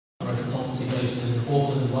based in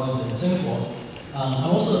Auckland, Wellington, and Singapore. I'm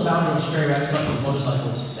also the founder of Stray Rats Custom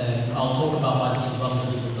Motorcycles, and I'll talk about why this is relevant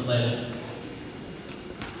a little bit later.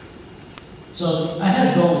 So I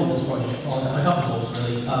had a goal with this project, well, a couple of goals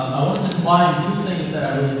really. I wanted to combine two things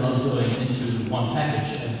that I really love doing into one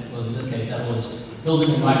package, and well, in this case that was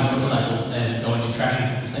building and riding motorcycles and going and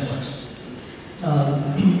trashing people's networks.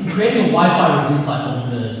 Creating a Wi-Fi review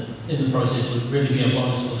platform in the process would really be a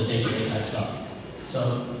bonus for the day-to-day type stuff.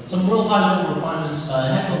 So some real high-level requirements.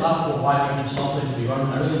 I had to allow for a wide range of software to be run.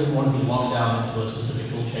 I really didn't want to be locked down into a specific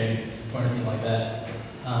tool chain or anything like that.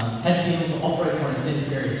 Had to be able to operate for an extended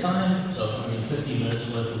period of time, so I mean 15 minutes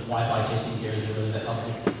worth of Wi-Fi testing here is really that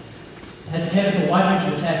helpful. Had to cater for a wide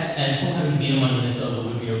range of attacks, and still having VM left over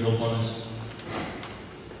would be a real bonus.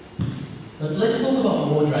 But let's talk about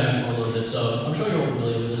wardriving for a little bit. So I'm sure you're all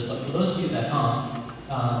familiar with this, but for those of you that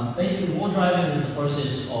aren't, basically wardriving is the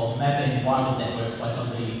process of mapping wireless networks by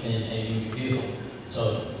somebody in a moving vehicle.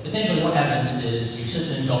 So essentially what happens is you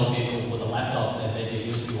sit in a golf vehicle with a laptop and maybe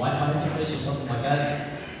a USB Wi-Fi interface or something like that.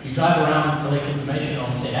 You drive around, collect information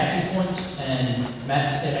on said access points, and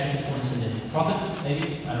map said access points and then profit,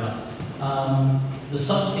 maybe? I don't know. The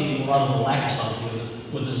subtlety, or rather the lack of subtlety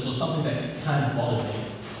with this was something that kind of bothered me.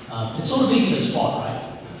 It's sort of easy to spot,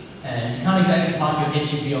 right? And you can't exactly park your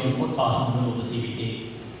SUV on the footpath in the middle of the CBD.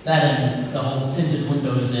 That and the whole tinted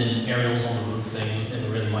windows and aerials on the roof thing was never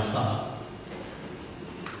really my style.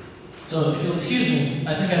 So if you'll excuse me,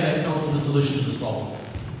 I think I may have come up with a solution to this problem.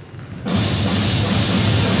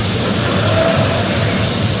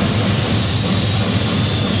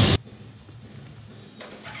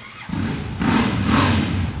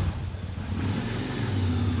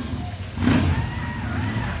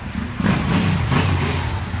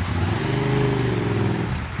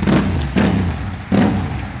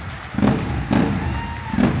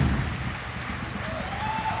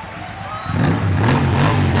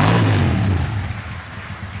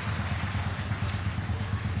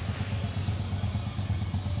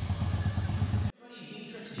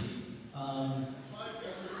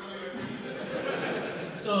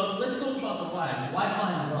 So let's talk about the why,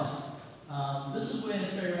 Wi-Fi and Rust. This is where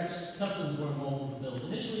Stray Rats Customs were involved with the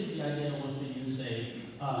build. Initially, the idea was to use a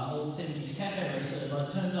old 70s cafe racer, but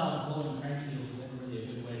it turns out blowing crank seals is never really a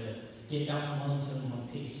good way to get down to Wellington in one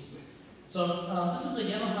piece. So this is a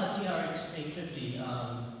Yamaha TRX 850.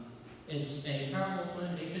 It's a parallel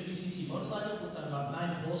twin 850cc motorcycle. It's at about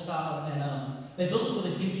 9 horsepower, and they built it with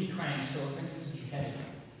a gimpy crank, so it cranks essentially heavy.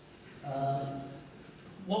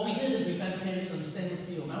 What we did is we fabricated some stainless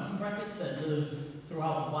steel mounting brackets that live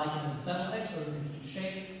throughout the bike and the saddlebag so it can keep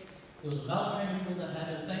shape. There was a valve train rebuild that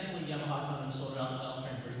happened. Thankfully, Yamaha kind of sorted out the valve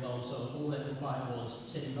train pretty well, so all that required was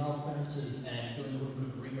setting valve clearances and doing a little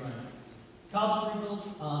bit of a regrind. Carbs were rebuilt.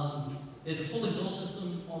 There's a full exhaust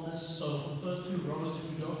system on this, so for the first 2 rows,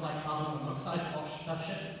 if you don't like carbon monoxide, tough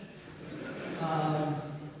shit.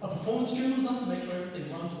 A performance trim was done to make sure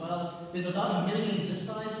everything runs well. There's about 1 million zip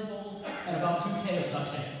ties involved and about 2K of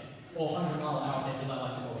duct tape, or 100-mile-an-hour tape as I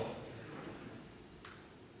like to call it.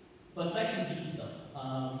 But back to the geeky stuff.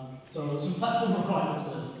 So some platform requirements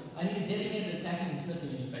for this. I need a dedicated attacking and sniffing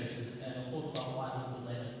interfaces, and I'll talk about why a little bit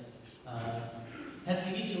later. Had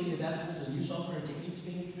to be easily adaptable to new software and techniques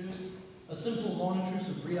being introduced. A simple,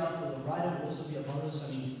 non-intrusive readout for the rider would also be a bonus. I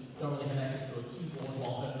mean, you don't really have access to a keyboard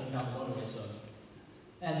while opening down the motorway, so.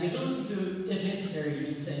 And the ability to, if necessary,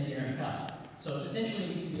 use the same gear in a car. So essentially, it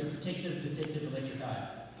needs to be a protective, detective electric eye.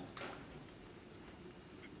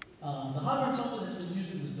 The hardware and software that's been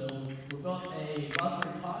used in this build, we've got a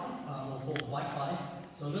Raspberry Pi, we'll call it Wi-Fi.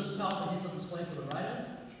 So this powerful heads-up display for the rider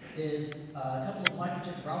is a couple of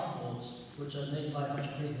microchip router boards, which are made by a bunch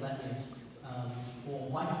of crazy Latvians,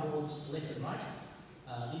 for whiteboards left and right.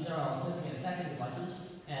 These are our sniffing and attacking devices,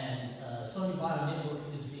 and Sony Bio Network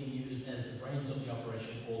is being used as the brains of the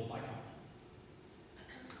operation called WiFi.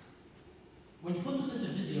 When you put this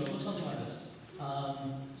into Visio, it looks something like this.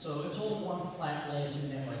 So it's all one flat layer 2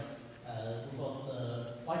 network. We've got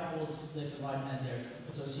the whiteboards left and right and their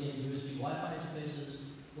associated USB Wi-Fi interfaces.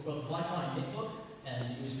 We've got the Wi-Fi network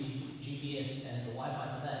and USB GPS and the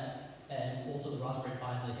Wi-Fi for that, and also the Raspberry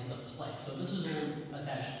Pi and the heads-up display. So this is all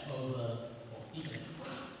attached over Ethernet.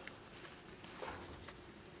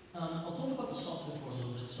 I'll talk about the software for a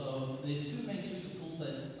little bit. So there's 2 main suites of tools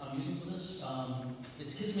that I'm using for this.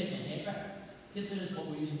 It's Kismet and Aircraft. Kismet is what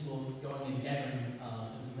we're using for going and gathering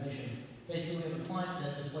information. Basically, we have a client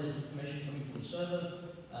that displays information coming from the server.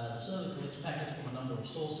 The server collects packets from a number of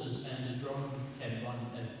sources, and the drone can run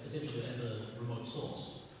essentially as a remote source.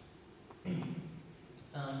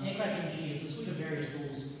 Aircraft Energy is a suite of various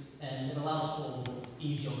tools, and it allows for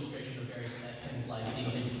easy orchestration of various attacks, things like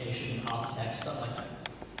deauthentication, path attacks,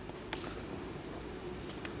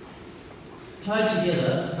 tied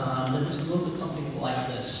together, it looks a little bit something like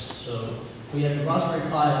this. So we have the Raspberry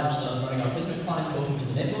Pi, which is running our Kismet client, talking to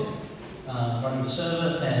the network, running the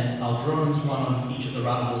server, and our drones run on each of the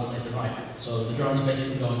router boards left and right. So the drones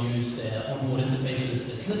basically go and use their onboard interfaces,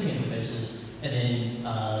 their sniffing interfaces, and then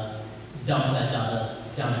dump that data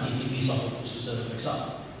down a TCP socket, which the server picks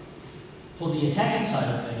up. For the attacking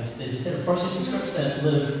side of things, there's a set of processing scripts that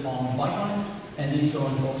live on WiFi, and these go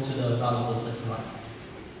and talk to the router boards left and right.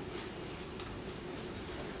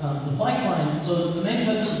 The pipeline, so the main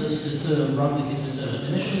purpose of this is to run the Kismet server.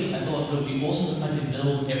 Initially, I thought it would be awesome if I could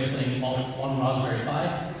build everything off one Raspberry Pi,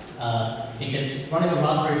 except running a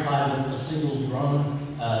Raspberry Pi with a single drone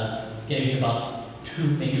gave me about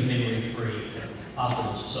 2 meg of memory free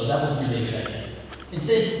afterwards, so that wasn't really a good idea.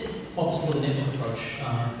 Instead, opted for the network approach.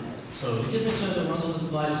 So the Kismet server runs on this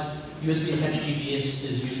device. USB-attached GPS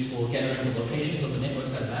is used for gathering the locations of the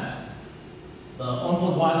networks that are mapped. The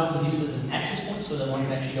onboard wireless is used as an access point so that one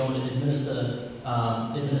can actually go and administer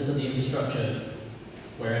the infrastructure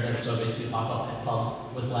wherever. So basically park off at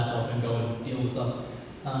pub with a laptop and go and deal with stuff.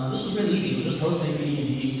 This was really easy. We just host a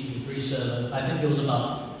BDMD HTTP3 server. I think there was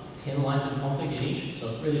about 10 lines of config in each, so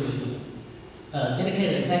it's really, really simple.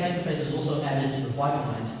 Dedicated attack interface is also added to the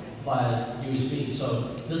pipeline via USB.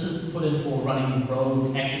 So this is put in for running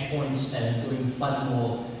rogue access points and doing slightly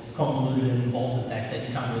more convoluted and involved attacks that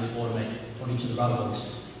you can't really automate on each of the router boards.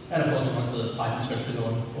 And of course it runs the Python scripts to go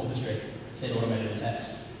and orchestrate said automated attacks.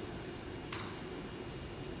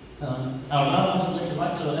 Our router ones left and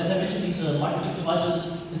right. So as I mentioned, these are microchip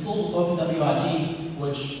devices installed with OpenWRT,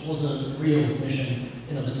 which was a real mission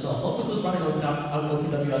in of itself. Not because running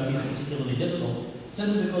OpenWRT is particularly difficult,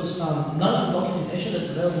 simply because none of the documentation that's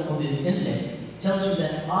available on the internet tells you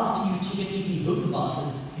that after you TFTP boot the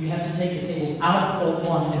bastard, you have to take the cable out of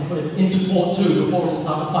port 1 and put it into port 2 before it'll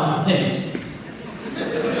start applying the pins.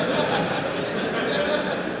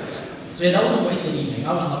 So yeah, that was a wasted evening.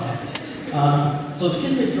 I was not happy. So the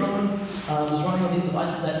Kismet drone was running on these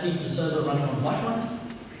devices that feeds the server running on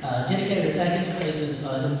Wi-Fi. Dedicated attack interfaces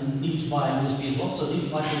used via USB as well. So these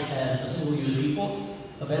devices have a single USB port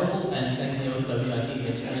available, and thankfully OpenWRT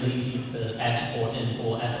makes it really easy to add support in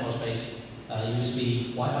for Atheros-based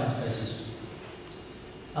USB Wi-Fi interfaces.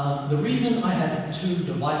 The reason I have 2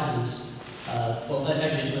 devices, well,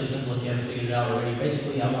 actually it's really simple if you haven't figured it out already.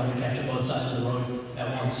 Basically, I wanted to capture both sides of the road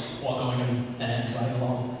at once while going in and riding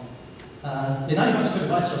along. They're 90 bucks per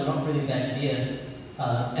device, so they're not really that dear.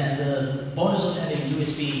 And the bonus of having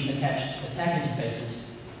USB attached attack interfaces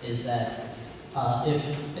is that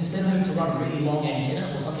if instead of having to run a really long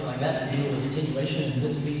antenna or something like that and deal with attenuation and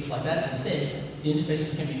bits and pieces like that, instead the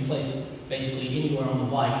interfaces can be placed basically anywhere on the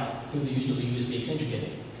bike through the use of a USB extension cable.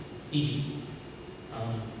 Easy.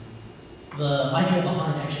 The idea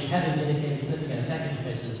behind actually having dedicated sniffing and attack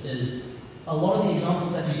interfaces is a lot of the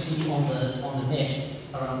examples that you see on the net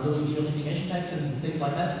around doing deauthentication attacks and things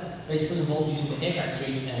like that basically involve using the aircrack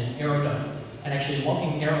suite and aerodome and actually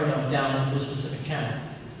locking aerodome down into a specific channel.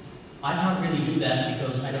 I can't really do that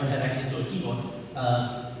because I don't have access to a keyboard,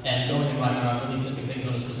 and going and riding around really sniffing things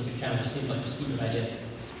on a specific channel just seems like a stupid idea.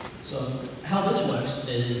 So how this works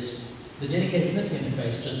is the dedicated sniffing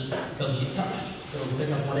interface just doesn't get touched. So it'll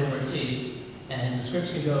pick up whatever it sees, and the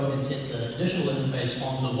scripts can go and set the additional interface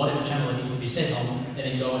onto whatever channel it needs to be set on, and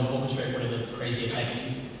then go and orchestrate whatever crazy attack it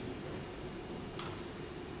needs to.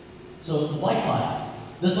 So the Wi-Fi,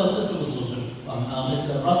 this bit was a little bit fun. It's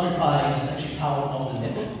a Raspberry Pi, and it's actually powered off the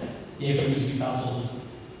network. Yeah, for USB power sources.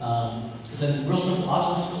 It's a real simple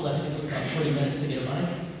architecture. I think it took about 20 minutes to get it running.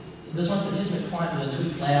 This one's the Kismet client with a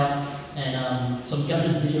tweaked layout and some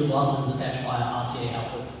gutted video glasses attached via RCA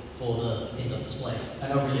output for the heads-up display. I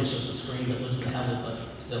know really it's just a screen that lives in the tablet,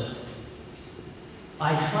 but still.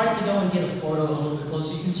 I tried to go and get a photo a little bit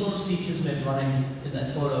closer. You can sort of see Kismet running in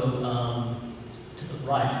that photo to the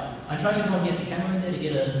right. I tried to go and get the camera in there to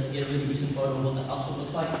get a really recent photo of what the output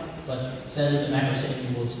looks like, but sadly the macro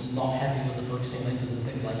setting was not happy with the focusing lenses and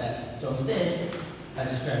things like that. So instead, I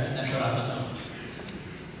just grabbed a snapshot out of the phone.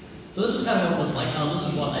 So this is kind of what it looks like. This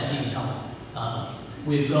is what I see in color.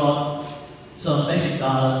 We've got some basic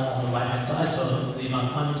data on the right-hand side, so the amount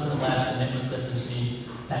of time it's been elapsed, the networks that have been seen,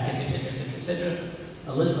 packets, etc., etc., etc.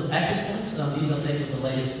 A list of access points. These are taken with the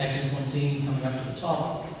latest access point seen coming up to the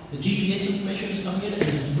top. The GPS information is coming in.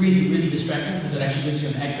 It's really, really distracting because it actually gives you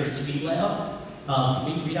an accurate speed layout,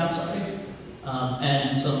 speed readout, sorry,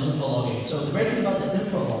 and some info logging. So the great thing about the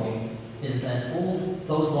info logging is that all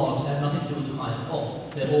those logs have nothing to do with the client at all.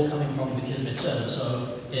 They're all coming from the Kismet server.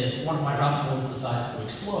 So if one of my router boards decides to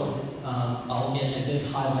explode, I'll get a big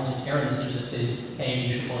highlighted error message that says, hey,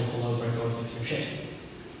 you should probably pull over and go and fix your shit.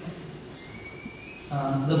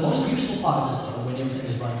 The most useful part of this, though, when everything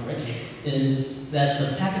is running correctly, is that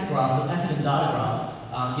the packet graph, the packet and data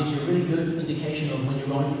graph, gives you a really good indication of when you're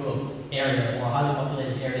going through an area or a highly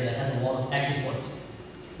populated area that has a lot of access points.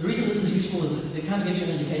 The reason this is useful is it kind of gives you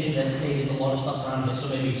an indication that, hey, there's a lot of stuff around here, so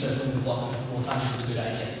maybe circling the block a couple more times is a good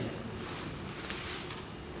idea.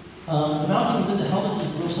 The mounting within the helmet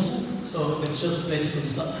is real simple, so it's just basically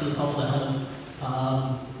stuck to the top of the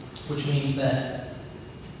helmet, which means that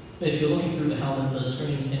if you're looking through the helmet, the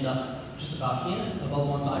screens end up just about here, above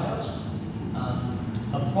one's eyebrows.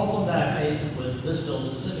 A problem that I faced with this build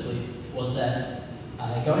specifically was that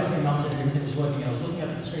going through mounted and everything was working. I was looking up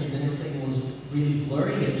at the screens and everything was really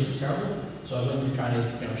blurry and just terrible. So I went through trying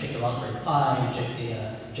to check the Raspberry Pi,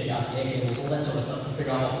 check RCA cables, all that sort of stuff to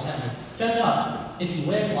figure out what was happening. Turns out, if you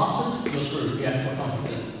wear glasses, you're screwed. You have to put contacts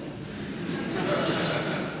in.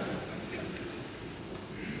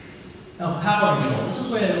 Now, powering it all. This is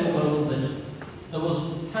where it all got a little bit. It was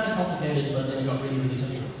kind of complicated, but then it got really, really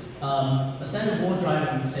simple. A standard ward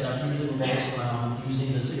driving setup usually revolves around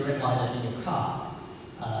using the cigarette lighter in your car.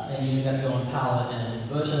 And using that to go on power an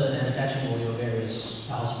inverter and attaching all your various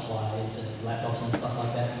power supplies and laptops and stuff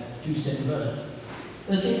like that to said inverter.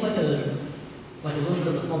 It seems like a little bit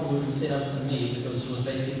of a convoluted setup to me because it was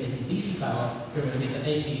basically getting DC power, driven to get to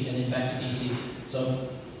AC and then back to DC. So,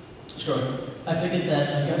 screw it. I figured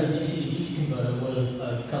that a DC to DC converter with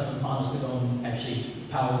a custom harness to go and actually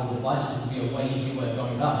power all the devices would be a way easier way of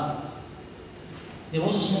going about it. There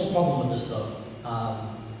was a small problem with this though.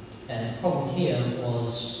 And the problem here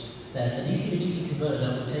was that a DC to DC converter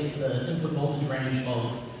that would take the input voltage range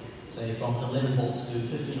of, say, from 11 volts to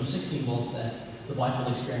 15 or 16 volts that the bike will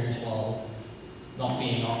experience while not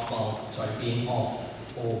being off, being off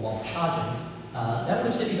or while charging, that would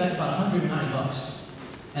have set you back about $190.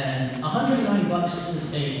 And $190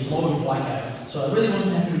 is a low bike average, so I really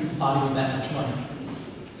wasn't happy to party with that much money.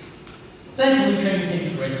 Thankfully, trading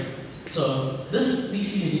came to grace. So this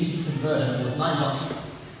DC to DC converter was $9.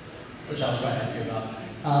 Which I was quite happy about.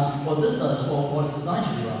 What this does, or what it's designed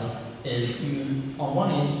to do rather, is on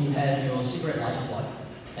one end you have your cigarette lighter plug,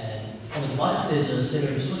 and on the device there's a set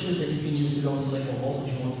of switches that you can use to go and select what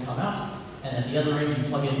voltage you want to come out, and at the other end you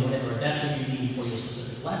plug in whatever adapter you need for your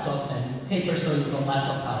specific laptop, and hey presto, you've got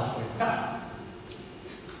laptop power for your car.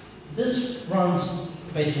 This runs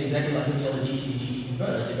basically exactly like any other DC to DC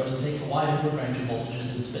converter. It goes and takes a wide input range of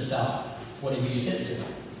voltages and spits out whatever you set it to.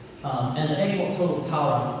 And the 80-watt total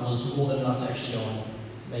power was more than enough to actually go and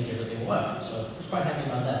make everything work. So I was quite happy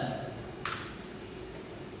about that.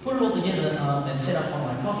 Put it all together and set up on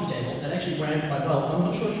my coffee table. It actually ran quite well. I'm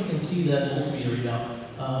not sure if you can see that multimeter readout,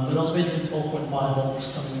 but I was basically 12.5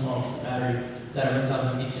 volts coming off the battery that I ripped out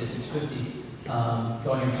of an XS650,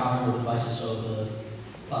 going and powering the devices, so the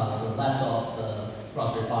laptop, the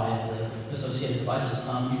Raspberry Pi, and the associated devices.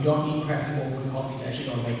 You don't need crafty or good coffee to actually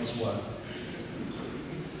go and make this work.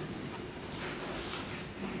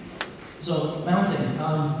 So mounting.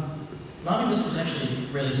 Mounting this was actually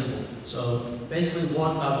really simple. So basically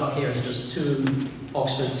what I've got here is just two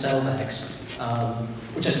Oxford saddlebags,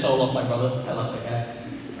 which I stole off my brother. I love that guy.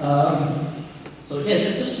 So yeah,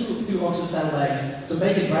 it's just two Oxford saddlebags. Some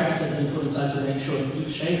basic brackets that have been put inside to make sure it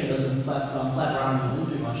keeps shape, it doesn't flap around and move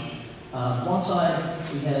too much. One side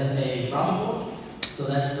we have a router board. So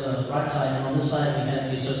that's the right side, and on this side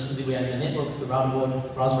we have the network, the router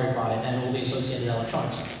board, Raspberry Pi, and all the associated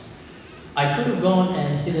electronics. I could have gone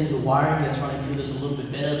and hidden the wiring that's running through this a little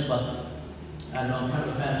bit better, but I don't know, I'm kind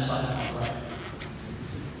of a fan of sci-fi, right?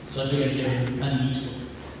 So I figured I'd give it a neat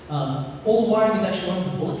look. All the wiring is actually running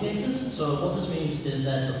to bullet cables, so what this means is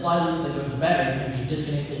that the flywheels that go to the battery can be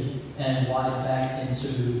disconnected and wired back into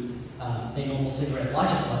a normal cigarette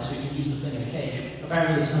lighter plug, so you can use the thing in a cage.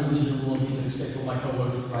 Apparently it's unreasonable of me to expect all my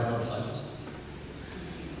co-workers to ride motorcycles.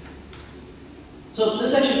 So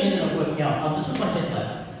this actually ended up working out. This is my test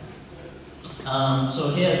lab. So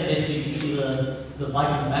here, basically, you can see the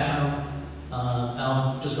bike in the background.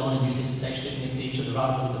 I'll just go on and use this essentially to connect to each of the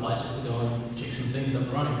router board devices to go and check some things that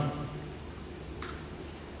we're running.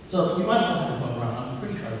 So we might as well have a poke around. I'm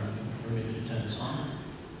pretty sure I remember to turn this on.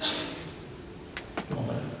 Come on,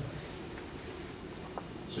 buddy.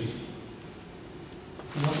 Sweet.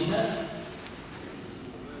 You want to see that?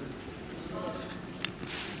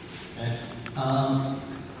 Okay.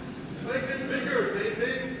 Make it bigger,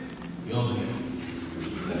 baby. You're bigger.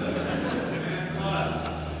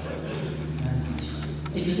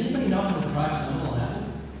 Hey, does anybody know how to drive to normal Apple?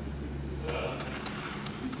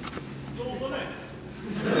 Still Linux.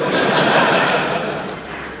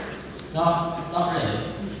 Not really.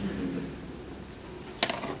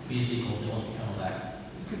 BSD calls, they won't be coming back.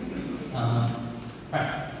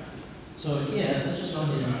 Right. So yeah, let's just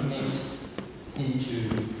go ahead and connect into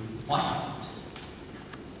Wi-Fi.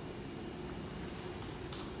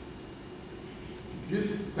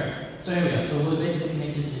 Great. So here we go. So we're basically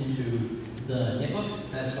connected into the network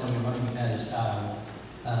that's going to be running as our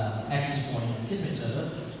access point and Kismet server.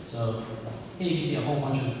 So here you can see a whole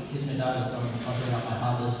bunch of Kismet data that's going to operate up my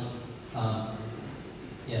hard disk.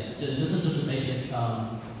 Yeah, this is just a basic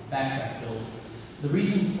backtrack build. The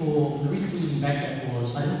reason for using backtrack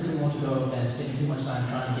was I didn't really want to go and spend too much time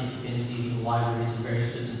trying to get dependencies and libraries and various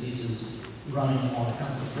bits and pieces running on a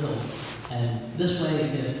custom build. And this way,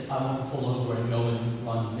 if I want to pull over and go and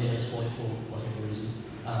run Metasploit for whatever reason,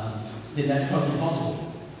 then that's totally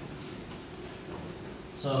possible.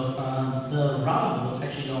 So the router will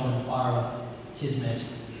actually go and fire up Kismet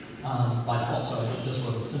by default. So it just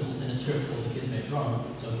works simple in its script called the Kismet drone.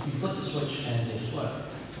 So you flip the switch and they just work.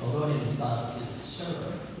 So I'll go ahead and start the Kismet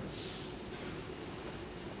server.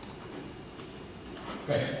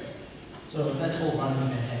 Great. So that's all running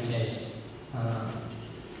and happy days.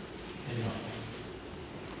 Maybe not.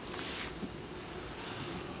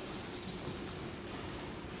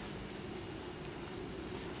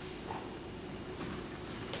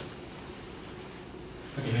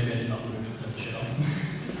 Okay, maybe I did not remove the shit on.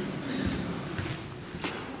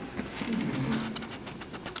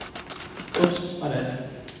 Oops, my bad.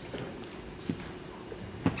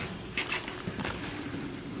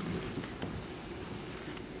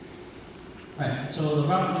 Right, so the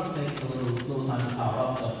router does take a little time to power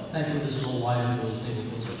up, but thankfully this is all wired into a single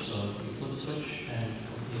kill switch, so you flip the switch and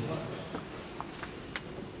hopefully it works.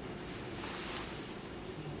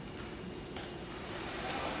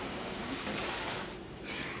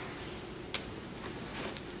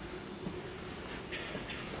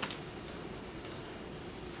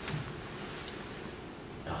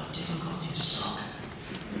 Oh, difficult, you suck.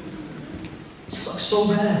 You suck so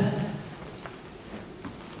bad.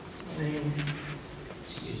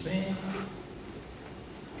 Excuse me.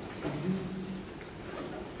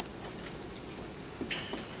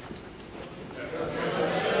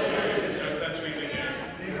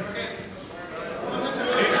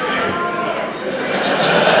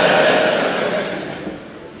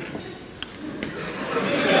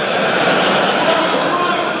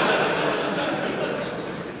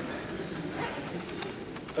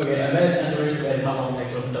 Okay, I bet that's the reason how long it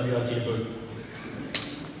takes open WLT to boot.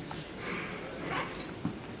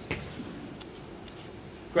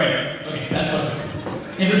 Great. Okay, that's what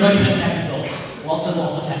everybody had happy thoughts. Lots and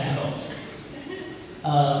lots of happy thoughts.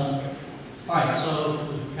 Alright, so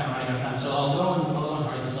we're kind of running out of time. So I'll go and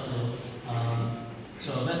hurry this up a little.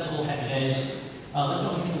 So that's all happy days. Let's go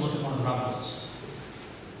and take a look at one of the routers.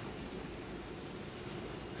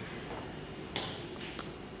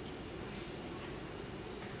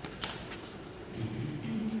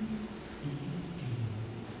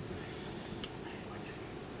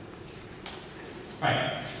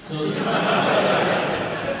 Right.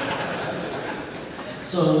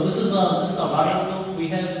 So this is our router build. We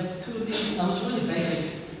have two of these. It's really basic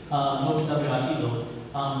Node WRT build.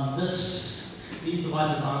 These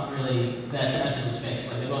devices aren't really that massive in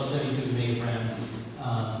spec. Like they've got 32 meg of RAM.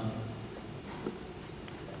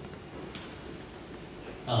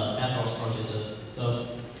 Atheros processor. So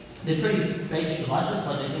they're pretty basic devices,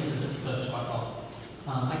 but they seem to fit the purpose quite well.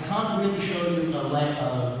 I can't really show you a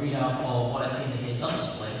readout of what I see in the heads-up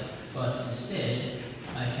display, but instead,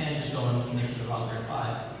 I can just go and connect to the Raspberry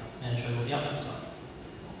Pi and show you what the outputs are.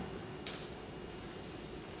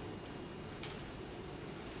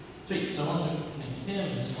 Sweet, so once we connect here,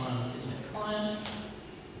 we just want to make a client.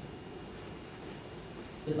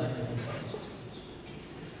 It likes to think about this.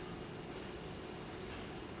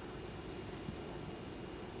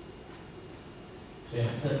 So yeah,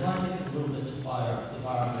 the client takes a little bit to fire up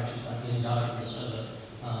and actually start getting data from the server,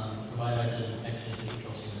 provided I didn't accidentally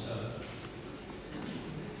control the server.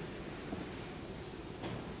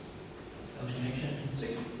 Establish connection.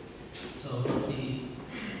 So the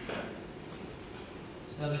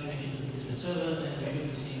establish connection to the Kismet server, and we should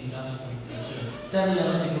be seeing data coming from the server. Sadly, I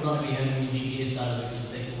don't think we're going to be having any GPS data because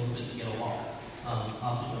it takes a little bit to get a lock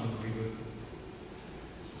after doing the reboot.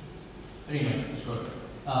 But anyway, it's good.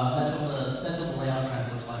 That's what the layout kind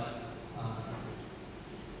of looks like.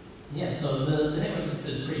 Yeah, so the network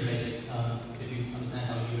is pretty basic. If you understand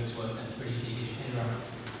how UX works, then it's pretty easy to get your head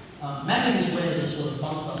around. Mapping is where the sort of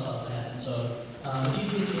fun stuff starts to happen. So the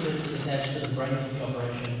GPS unit is attached to the brains of the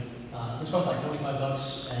operation. This costs like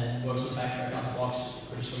 $45 and works with backtrack out the box.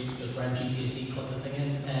 Pretty sweet. Just ran GPSD, plug the thing in,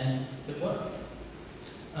 and it worked.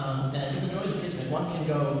 And with the joys of Kismet, one can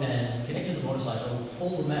go and connect to the motorcycle,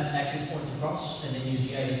 pull the map access points across, and then use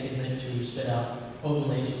the AS Kismet to spit out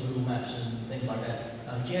overlays for Google Maps and things like that.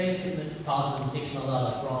 GA's Kismet passes XML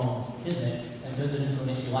data from Kismet and turns it into an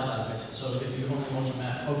SQLite database. So if you only want to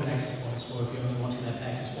map open access points, or if you only want to map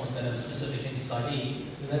access points that have a specific instance ID,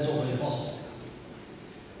 then that's all really possible.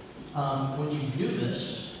 When you do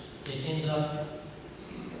this, it ends up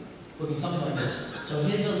looking something like this. So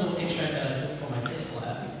here's a little extract that I took from my test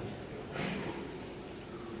lab.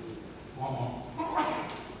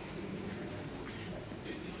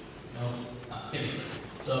 Here.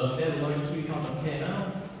 So there we're loading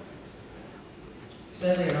Kiwicon.kml.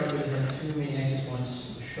 Sadly, I don't really have too many access points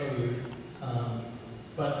to show you,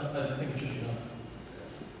 but I think it should be enough.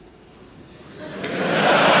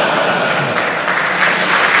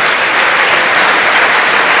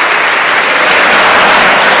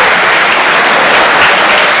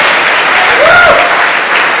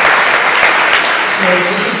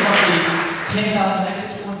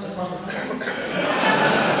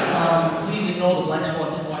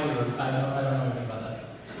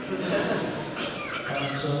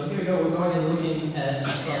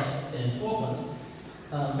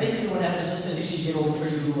 Basically what happens is you see you get all the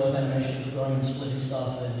pretty Google Earth animations of going and splitting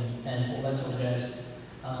stuff and all that sort of jazz.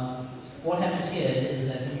 What happens here is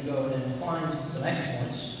that when you go and find some access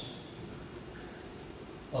points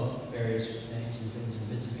of various names and things and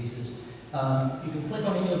bits and pieces, you can click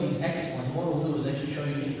on any of these access points, and what it will do is actually show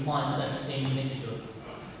you any clients that seem unique to it.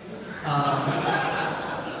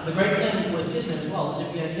 The great thing with Kismet as well is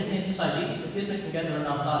if you have hidden SSIDs, if Kismet can gather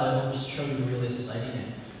enough data, it will just show you the real SSID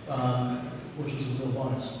name. Which is a real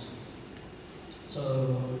bonus.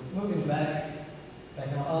 So moving back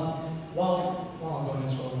on, while I'm going and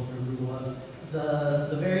scrolling through Google Earth,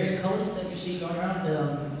 the various colors that you see going around,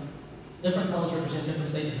 different colors represent different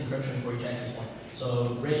states of encryption for each access point.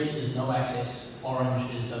 So red is no access,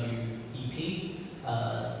 orange is WEP,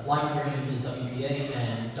 light green is WPA,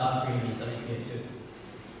 and dark green is WPA2.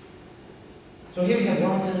 So here we have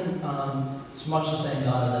Wellington. It's much the same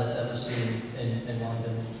data that was seen in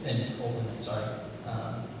Wellington, in Auckland, sorry.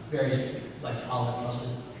 Various, like, Parliament trusted.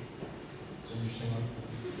 It's an interesting one.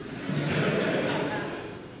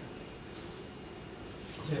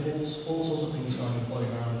 So all sorts of things going and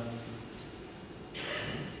floating around.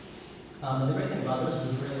 And the great thing about this is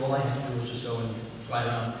really all I had to do was just go and write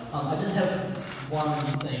around. I did have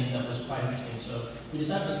one thing that was quite interesting. So we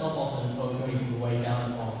decided to stop off in going way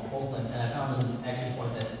down from Auckland, and I found an access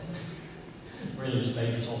point that really just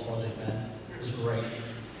made this whole project, man. It was great.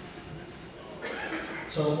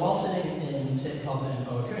 So while sitting in St. Coffin in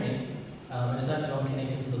Ohakuni, I decided to go and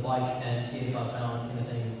connect it to the bike and see if I found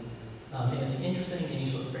anything interesting,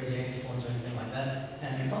 any sort of crazy access points or anything like that.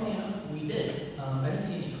 And funnily enough, we did. I didn't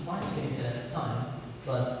see any clients getting it at the time,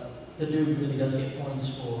 but the dude really does get points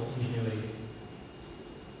for ingenuity.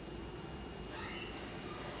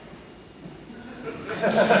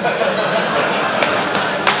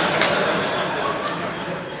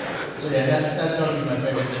 So yeah, that's going to be my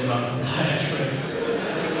favorite thing about this entire trip.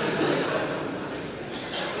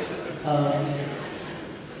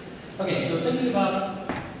 Okay, so thinking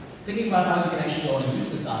about how we can actually go and use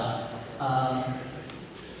this data.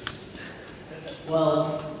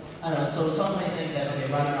 Well, I don't know. So some may think that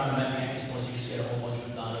running around mapping access points, you just get a whole bunch of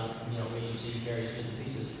data, where you see various bits and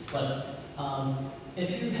pieces. But if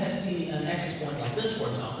you see an access point like this, for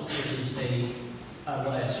example, which is what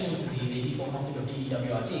I assume to be the default config of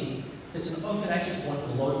DDWRT, it's an open access point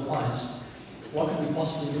with a load of clients. What could we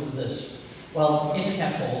possibly do with this? Well,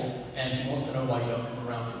 Ethercat called, and he wants to know why you don't come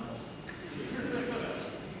around.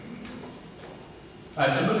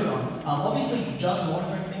 Alright, so moving on. Obviously, just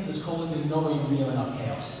monitoring things is causing nobody real enough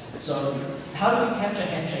chaos. So, how do we capture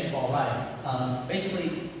handshakes while riding?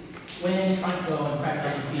 Basically, when trying to go and crack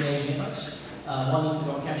down PA networks, one needs to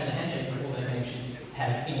go and capture the handshake before they can actually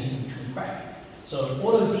have anything to crack. So,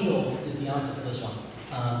 auto deal is the answer for this one.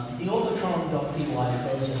 The autotron.py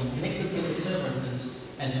goes and connects the Kismet server instance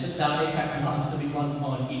and spits out APAC commands to be run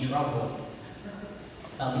on each route port.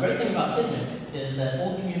 The great thing about Kismet is that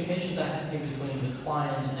all the communications that are happening between the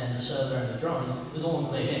client and the server and the drones is all in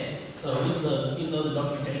clear text. So even though the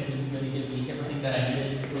documentation didn't really give me everything that I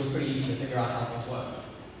needed, it was pretty easy to figure out how things work.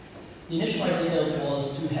 The initial idea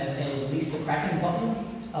was to have a release the Kraken button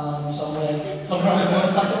somewhere on the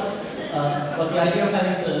motorcycle. But the idea of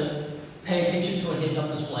having to pay attention to a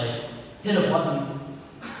heads-up display, hit a button,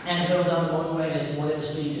 and go down the motorway at whatever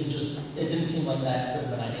speed is just, it didn't seem like that good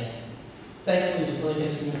of an idea. Thankfully, the clear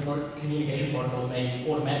text communication protocol made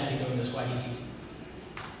automatically doing this quite easy.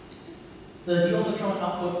 The deauthatron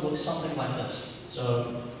output looks something like this.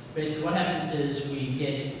 So basically what happens is we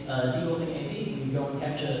get deauthing AP, we go and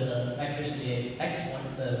capture the MAC address of the access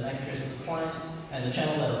point, the MAC address of the client, and the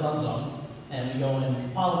channel that it runs on. and we go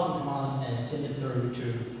and pilot some commands and send it through to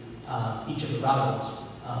each of the router roles.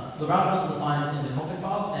 The router roles are defined in the config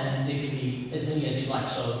file, and they can be as many as you'd like.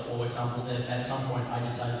 So, for example, if at some point I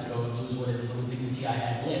decided to go and lose whatever little dignity I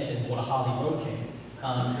had left and bought a Harley Road King,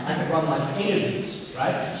 I could run like 8 of these,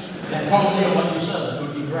 right? And probably a one-use server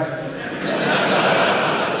would be great.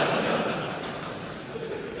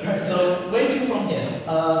 Alright, so where to from here?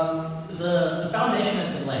 The foundation has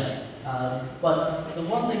been laid, but the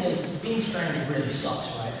one thing is being stranded really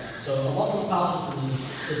sucks, right? So a lossless power system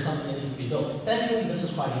is something that needs to be built. Thankfully, this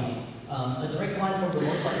is quite easy. A direct line from the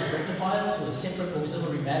loss cycle rectifier to a separate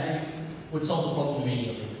auxiliary battery would solve the problem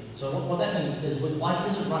immediately. So what that means is when bike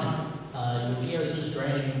isn't running, your gear is just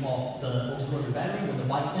draining off the auxiliary battery. When the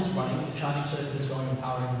bike is running, the charging circuit is going and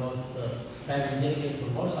powering both the battery dedicated for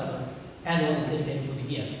the motorcycle and the one that's dedicated for the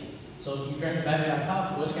gear. So you drain the battery out of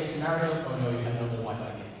power, worst case scenario, oh no, you have no more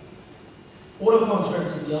Wi-Fi gear. Auto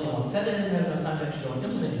experience is the other one. Sadly, I didn't have enough time to actually go and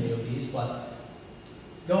implement any of these, but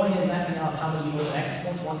going and mapping out how many auto access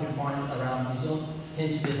points one can find around New Zealand,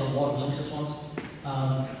 hence there's a lot of Linksys ones.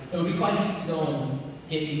 It would be quite easy to go and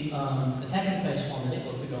get the tag interface on the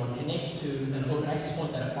network to go and connect to an open access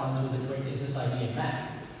point that it finds with a direct SSID and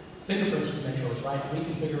map. Fingerprint it to make sure it's right,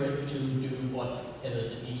 reconfigure it to do whatever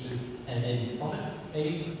it needs to, and then profit.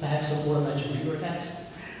 Maybe perhaps some automation reader attacks.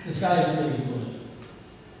 The sky is really the limit.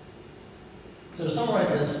 So to summarize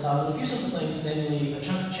this, a few simple things, namely a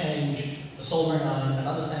chunk change, a soldering iron, and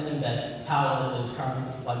understanding that power is currently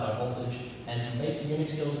multiplied by voltage, and some basic Unix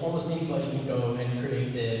skills. Almost anybody can go and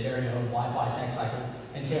create their very own Wi-Fi attack cycle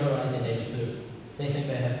and terrorize their neighbors too. They think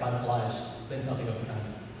they have private lives, think nothing of the kind.